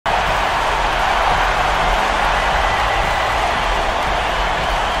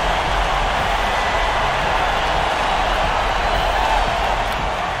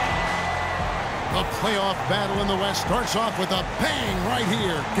in the West starts off with a bang right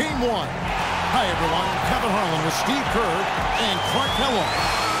here. Game 1. Hi, everyone. Kevin Harlan with Steve Kerr and Clark Kellogg.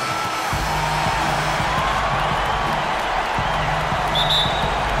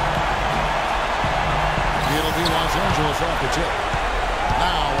 It'll be Los Angeles off the tip.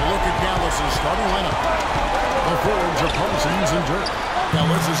 Now, a look at Dallas's starting lineup. The forwards are Parsons and Dirk.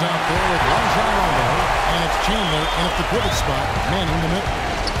 Dallas is out there with Rajon Rondo, and it's Chandler in at the pivot spot, manning the middle.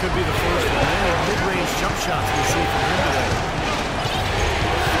 Could be the first of many mid-range jump shots we see from him today.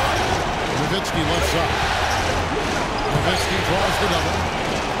 Nowitzki left side. Nowitzki draws the double.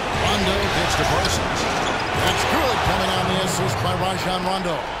 Rondo gets to Parsons. That's good, coming on the assist by Rajon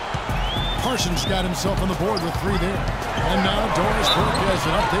Rondo. Parsons got himself on the board with 3 there. And now Doris Burke has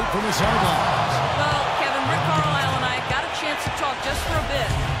an update from the sidelines. Well, Kevin, Rick Carlisle and I got a chance to talk just for a bit.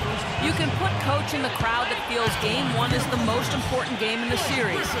 You can put Coach in the crowd that feels Game 1 is the most important game in the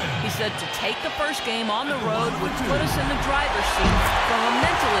series. He said to take the first game on the road would put us in the driver's seat from a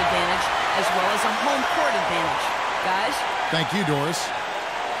mental advantage as well as a home court advantage. Guys? Thank you, Doris.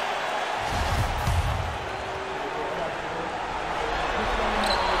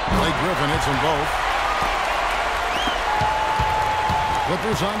 Blake Griffin hits them both.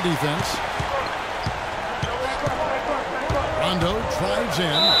 Clippers on defense. Rondo drives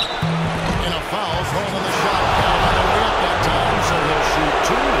in. And a foul thrown on the shot. Down on the way up that time, so he'll shoot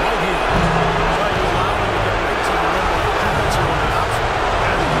 2 right here. Try to allow him to get right to the rim with the defensive option.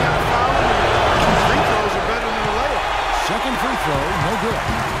 I think you got to foul him. 2 free throws are better than a layup. Second free throw, no good.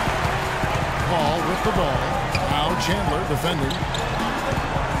 Paul with the ball. Now Chandler defending.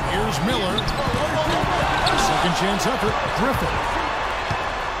 Here's Miller. Second chance effort. Griffin.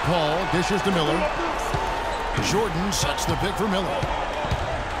 Paul dishes to Miller. Jordan sets the pick for Miller.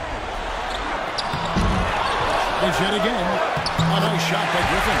 It's yet again. A nice shot by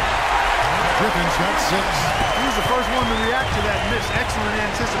Griffin. Griffin's got 6. He was the first one to react to that miss. Excellent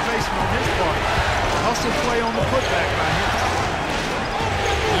anticipation on his part. Hustle play on the putback by him.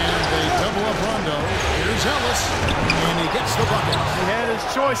 And they double up Rondo. Here's Ellis. And he gets the bucket. He had his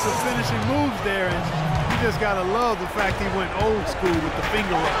choice of finishing moves there, and you just got to love the fact he went old school with the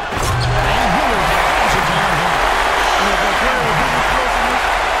finger roll. And Miller has it down home. And if a player was in explosiveness,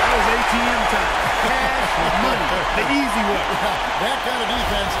 that was ATM time. Cash money, the easy way. That kind of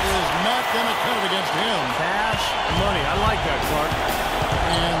defense is not going to cut it against him. Cash money. I like that, Clark.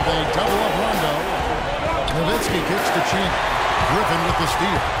 And they double up Rondo. Nowitzki kicks to Chandler. Griffin with the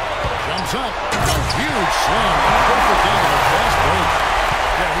steal. Jumps up. A huge slam. Perfect angle. Fast break.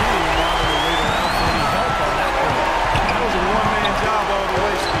 Yeah, he didn't even bother to wait around for any help on that one. That was a one-man job all the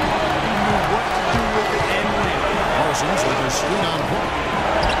way, Steve. He knew what to do with it and when. Parsons with his screen on point.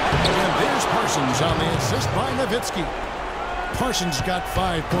 And there's Parsons on the assist by Nowitzki. Parsons got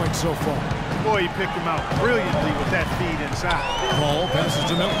 5 points so far. Boy, he picked him out brilliantly with that feed inside. Paul passes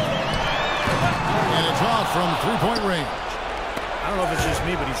to Miller. And it's off from 3-point range. I don't know if it's just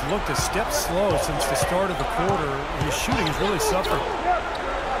me, but he's looked a step slow since the start of the quarter. His shooting has really suffered.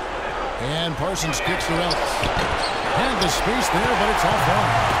 And Parsons kicks to Ellis. Had the space there, but it's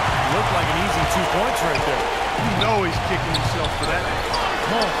offline. Looked like an easy 2 points right there. You know he's kicking himself for that.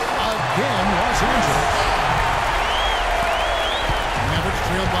 Paul again, Los Angeles. Mavericks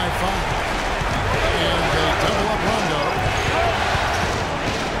trailed by 5. And they double up Rondo.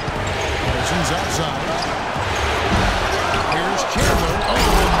 Parsons outside. Here's Chandler. Oh,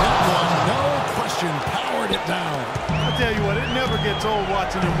 and that one, no question, powered it down. I'll tell you what, it never gets old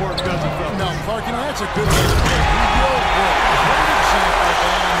watching him work, does it, fellas? No, Clark, you know, that's a good way to play. He will work. Great example of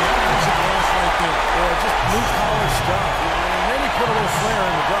that on the offensive glass right there. Yeah, just blue-collar stuff. And then he put a little flair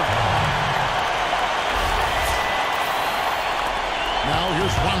in the dunk. Now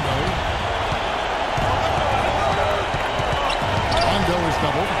here's Rondo. Rondo is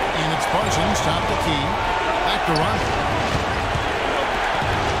doubled, and it's Parsons top the key. Back to Rondo.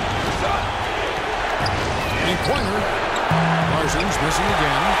 In corner. Parsons missing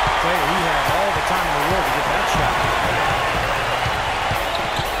again. Player, he had all the time in the world to get that shot.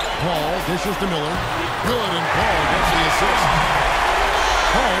 Paul dishes to Miller. Good, and Paul gets the assist.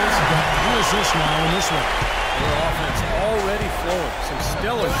 Paul's got 3 assists now in this one. Their offense already flowing. Some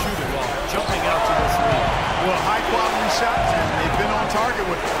stellar shooting while jumping out to this lead. Well, high-quality shots, and they've been on target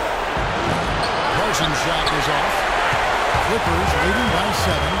with it. Parsons' shot is off. Clippers leading by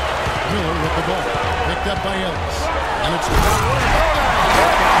 7. Miller with the ball. Picked up by Ellis. And it's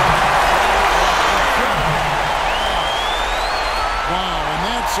wow, and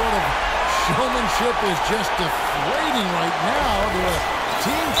that sort of showmanship is just deflating right now to a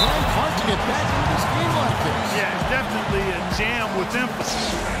team trying hard to get back into this game like this. Yeah, it's definitely a jam with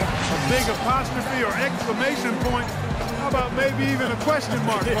emphasis. A big apostrophe or exclamation point. How about maybe even a question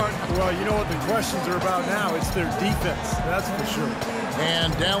mark, Mark? Well, you know what the questions are about now? It's their defense, that's for sure. And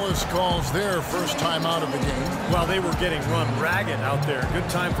Dallas calls their first timeout of the game. Well, they were getting run ragged out there. Good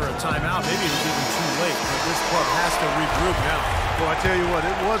time for a timeout. Maybe it was even too late, but this club has to regroup now. Well, I tell you what,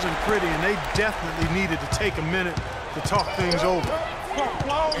 it wasn't pretty, and they definitely needed to take a minute to talk things over.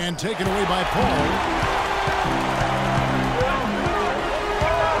 And taken away by Paul.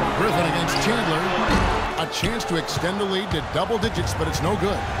 Griffin against Chandler. A chance to extend the lead to double digits, but it's no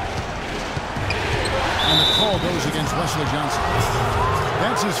good. And the call goes against Wesley Johnson.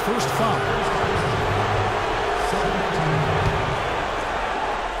 That's his first foul.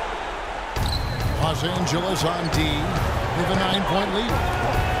 Los Angeles on D with a 9-point lead.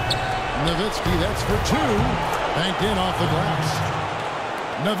 Nowitzki, that's for two. Banked in off the glass.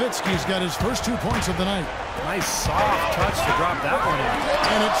 Nowitzki's got his first 2 points of the night. Nice soft touch to drop that one in.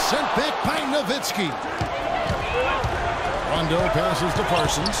 And it's sent back by Nowitzki. Rondo passes to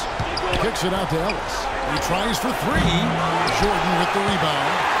Parsons. Kicks it out to Ellis. He tries for three. Jordan with the rebound.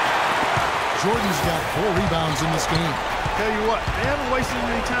 Jordan's got 4 rebounds in this game. Tell you what, they haven't wasted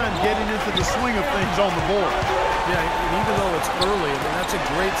any time getting into the swing of things on the board. Yeah, and even though it's early, I mean, that's a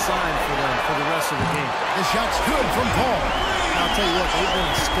great sign for them for the rest of the game. The shot's good from Paul. And I'll tell you what, they've been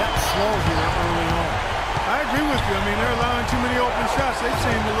a step slow here early on. I agree with you. I mean, they're allowing too many open shots. They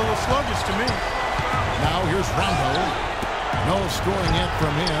seem a little sluggish to me. Now here's Rondo. No scoring yet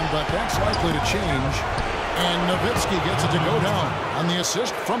from him, but that's likely to change. And Nowitzki gets it to go down on the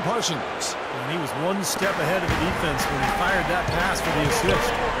assist from Parsons. And he was one step ahead of the defense when he fired that pass for the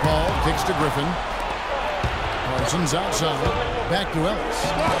assist. Paul kicks to Griffin. Parsons outside. Back to Ellis.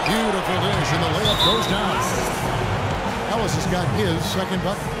 Beautiful dish, and the layup goes down. Ellis has got his second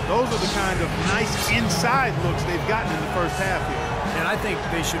bucket. Those are the kind of nice inside looks they've gotten in the first half here. And I think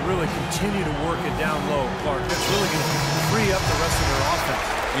they should really continue to work it down low, Clark. That's really going to free up the rest of their offense.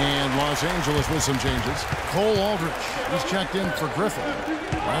 And Los Angeles with some changes. Cole Aldrich is checked in for Griffin.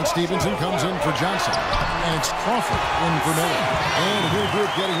 Ryan Stevenson comes in for Johnson. And it's Crawford in for Miller. And a new group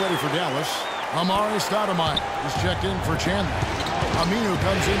getting ready for Dallas. Amari Stoudemire is checked in for Chandler. Aminu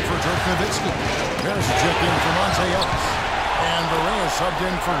comes in for Dirk Nowitzki. Harris is checked in for Monte Ellis. And Barea subbed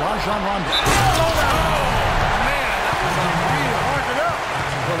in for Rajon Rondo.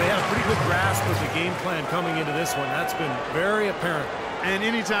 Well, they had a pretty good grasp of the game plan coming into this one. That's been very apparent. And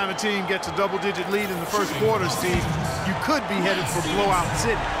anytime a team gets a double-digit lead in the first quarter, Steve, you could be headed for blowout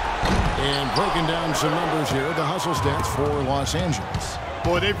city. And breaking down some numbers here, the hustle stats for Los Angeles.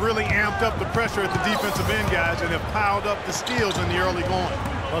 Boy, they've really amped up the pressure at the defensive end, guys, and have piled up the steals in the early going.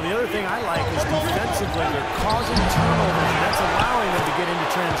 Well, the other thing I like is defensively, they're causing turnovers, and that's allowing them to get into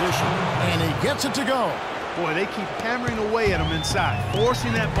transition. And he gets it to go. Boy, they keep hammering away at them inside,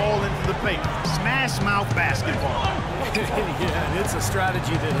 forcing that ball into the paint. Smash mouth basketball. Yeah, and it's a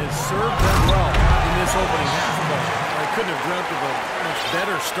strategy that has served them well in this opening half. But I couldn't have dreamt of a much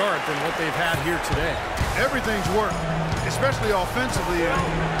better start than what they've had here today. Everything's worked, especially offensively, and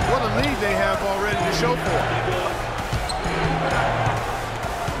what a lead they have already to show for it.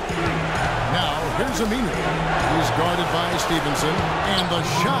 Now, here's Aminu. He's guarded by Stevenson, and the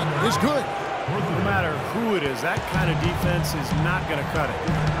shot is good. No matter who it is, that kind of defense is not going to cut it.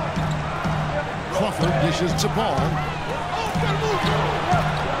 Crawford dishes to Ball.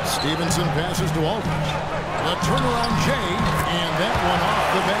 Stevenson passes to Aldridge. The turnaround J, and that one off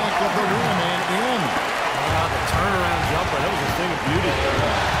the back of the rim and in. The turnaround jumper, that was a thing of beauty.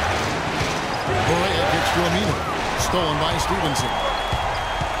 Barea kicks to Aminu. Stolen by Stevenson.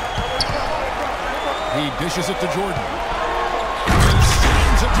 He dishes it to Jordan. He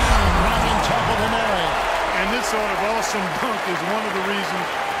slams it down right on top of Amari. And this sort of awesome dunk is one of the reasons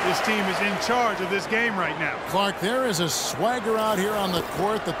this team is in charge of this game right now. Clark, there is a swagger out here on the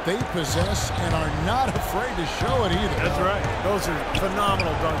court that they possess and are not afraid to show it either. That's right. Those are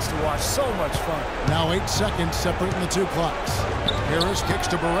phenomenal dunks to watch. So much fun. Now 8 seconds separating the two clocks. Harris kicks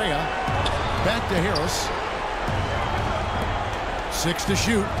to Barea. Back to Harris. 6 to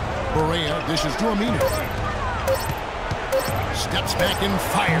shoot. Barea dishes to Aminu. Steps back and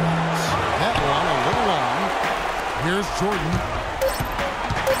fires. That one a little long. Here's Jordan.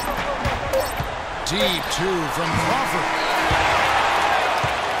 Deep two from Crawford.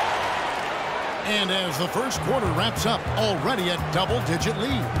 And as the first quarter wraps up, already a double-digit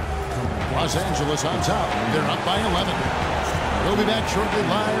lead. Los Angeles on top. They're up by 11. We'll be back shortly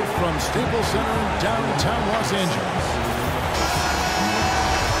live from Staples Center in downtown Los Angeles.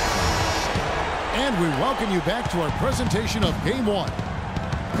 And we welcome you back to our presentation of Game 1.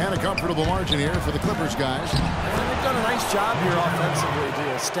 And a comfortable margin here for the Clippers, guys. And they've done a nice job here offensively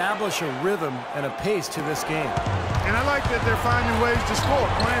to establish a rhythm and a pace to this game. And I like that they're finding ways to score.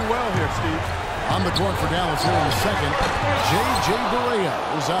 Playing well here, Steve. On the court for Dallas here in the second, J.J. Barea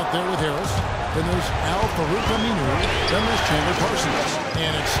is out there with Harris. Then there's Al Farouk Aminu. Then there's Chandler Parsons.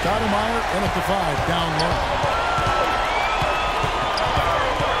 And it's Stoudemire in at the 5 down low.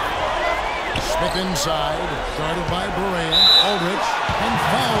 Smith inside, guarded by Barea. Aldridge, and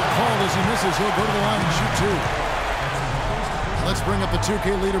foul called as he misses. He'll go to the line and shoot 2. Let's bring up the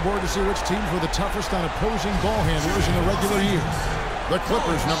 2K leaderboard to see which teams were the toughest on opposing ball handlers in the regular year. The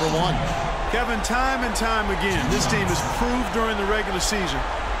Clippers, number 1. Kevin, time and time again, this team has proved during the regular season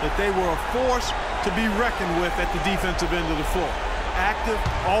that they were a force to be reckoned with at the defensive end of the floor. Active,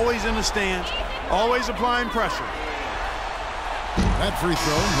 always in the stands, always applying pressure. That free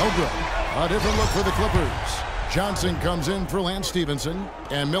throw, no good. A different look for the Clippers. Johnson comes in for Lance Stevenson,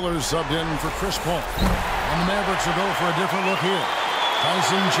 and Miller's subbed in for Chris Paul. And the Mavericks will go for a different look here.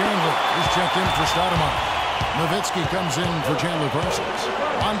 Tyson Chandler is checked in for Stoudemire. Nowitzki comes in for Chandler Parsons.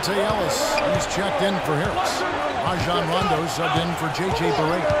 Monte Ellis is checked in for Harris. Rajon Rondo subbed in for J.J.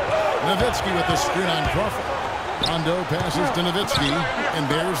 Barea. Nowitzki with the screen on Crawford. Rondo passes to Nowitzki and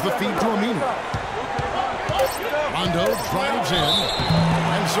bears the feed to Aminu. Rondo drives in,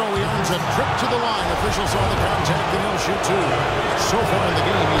 and so he earns a trip to the line. Officials saw the contact, and he'll shoot 2. So far in the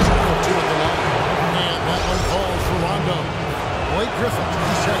game, he's 0 of 2 at the line. And that one falls for Rondo. Blake Griffin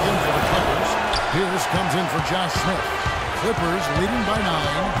is checked in for the Clippers. Pierce comes in for Josh Smith. Clippers leading by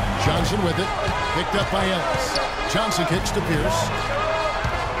 9. Johnson with it. Picked up by Ellis. Johnson kicks to Pierce.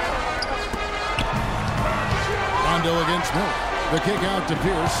 Rondo against Miller. The kick out to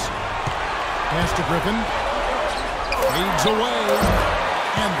Pierce. Pass to Griffin. Fades away.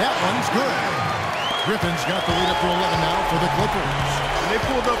 And that one's good. Griffin's got the lead up to 11 now for the Clippers. When they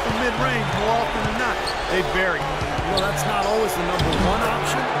pulled up from mid-range more often than not, they bury. Well, that's not always the number 1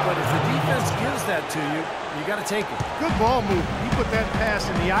 option, but if the defense gives that to you, you got to take it. Good ball movement. He put that pass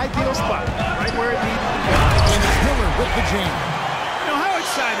in the ideal spot, right where it needed to be. And it's Miller with the jam. You know, how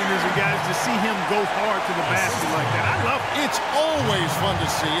exciting is it, guys, to see him go hard to the basket like that? I love it. It's always fun to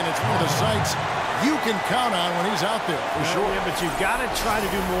see, and it's one of the sights you can count on when he's out there, for sure. Yeah, but you've got to try to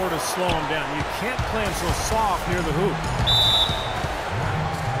do more to slow him down. You can't play him so soft near the hoop.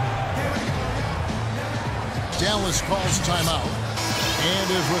 Dallas calls timeout. And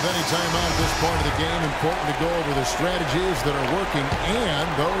as with any timeout at this part of the game, important to go over the strategies that are working and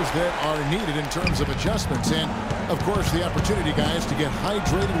those that are needed in terms of adjustments. And, of course, the opportunity, guys, to get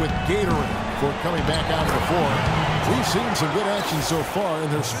hydrated with Gatorade for coming back out to the floor. We've seen some good action so far, and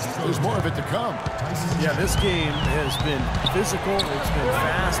there's more of it to come. Yeah, this game has been physical. It's been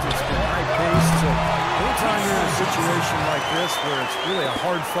fast. It's been high-paced. So anytime you're in a situation like this where it's really a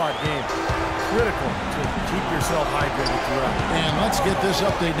hard-fought game, critical to keep yourself hydrated throughout. And let's get this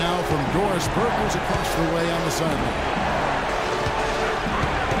update now from Doris Perkins across the way on the sideline.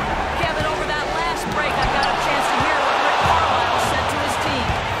 Kevin, over that last break, I got a chance to hear what Rick Carlisle said to his team.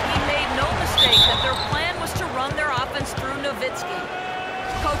 He made no mistake that their plan was to run their offense through Nowitzki.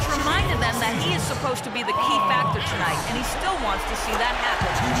 Coach reminded them that he is supposed to be the key factor tonight, and he still wants to see that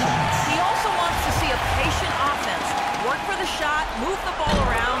happen. He also wants to see a patient offense, work for the shot, move the ball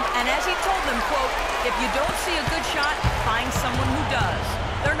around, and as he told them, quote, if you don't see a good shot, find someone who does.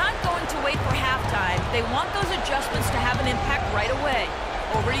 They're not going to wait for halftime. They want those adjustments to have an impact right away.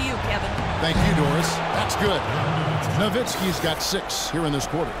 Over to you, Kevin. Thank you, Doris. That's good. Nowitzki's got 6 here in this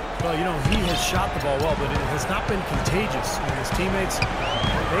quarter. Well, you know, he has shot the ball well, but it has not been contagious. And his teammates,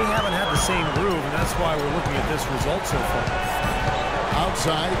 they haven't had the same groove, and that's why we're looking at this result so far.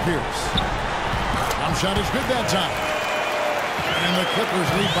 Outside, Pierce. Jump shot is good that time. And the Clippers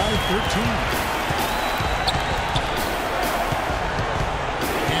lead by 13.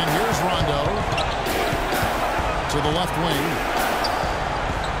 And here's Rondo to the left wing.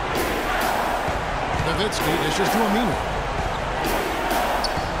 Nowitzki dishes to Aminu.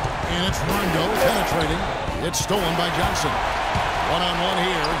 And it's Rondo penetrating. It's stolen by Johnson. One-on-one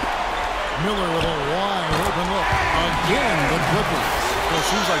here. Miller with a wide open look. Again, the Clippers. Well, it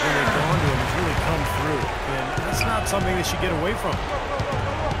seems like when they've gone to him, it's really come through. And that's not something they should get away from.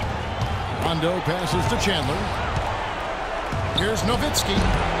 Rondo passes to Chandler. Here's Nowitzki.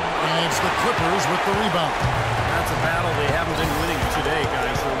 And it's the Clippers with the rebound. That's a battle they haven't been winning today,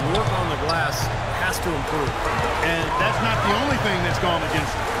 guys. Their work on the glass has to improve. And that's not the only thing that's gone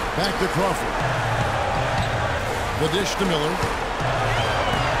against them. Back to Crawford. The dish to Miller.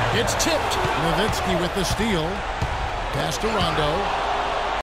 It's tipped. Nowitzki with the steal. Pass to Rondo.